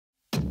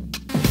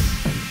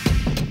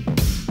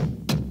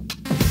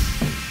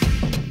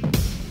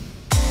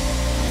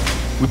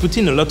We put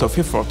in a lot of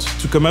effort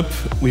to come up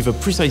with a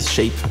precise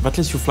shape that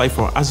lets you fly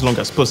for as long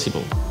as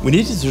possible. We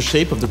needed the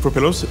shape of the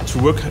propellers to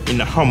work in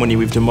harmony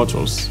with the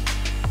motors.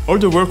 All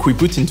the work we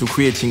put into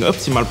creating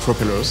optimal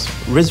propellers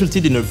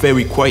resulted in a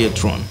very quiet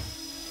drone.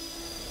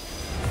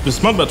 The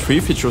smart battery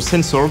features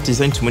sensors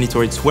designed to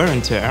monitor its wear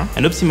and tear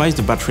and optimize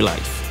the battery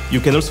life.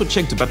 You can also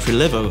check the battery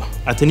level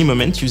at any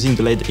moment using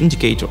the LED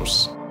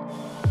indicators.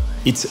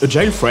 Its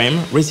agile frame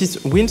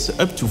resists winds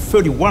up to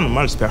 31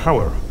 miles per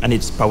hour, and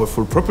its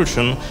powerful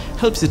propulsion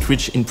helps it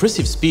reach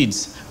impressive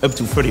speeds up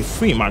to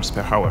 33 miles per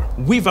hour,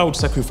 without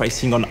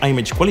sacrificing on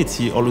image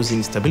quality or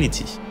losing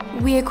stability.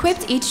 We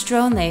equipped each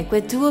drone leg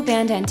with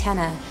dual-band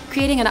antenna,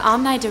 creating an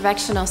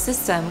omnidirectional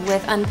system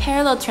with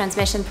unparalleled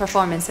transmission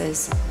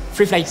performances.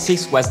 FreeFlight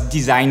 6 was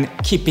designed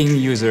keeping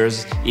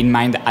users in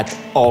mind at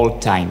all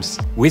times.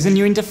 With a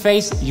new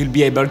interface, you'll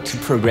be able to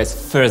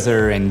progress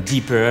further and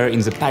deeper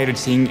in the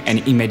piloting and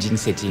imaging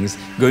settings,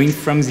 going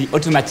from the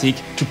automatic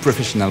to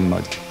professional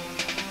mode.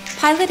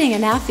 Piloting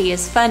ANAFI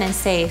is fun and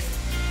safe.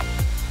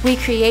 We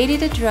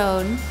created a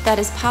drone that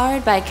is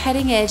powered by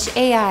cutting-edge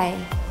AI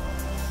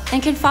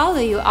and can follow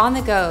you on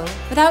the go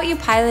without you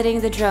piloting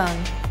the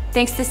drone,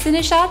 thanks to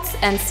CineShots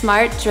and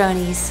smart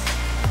dronies.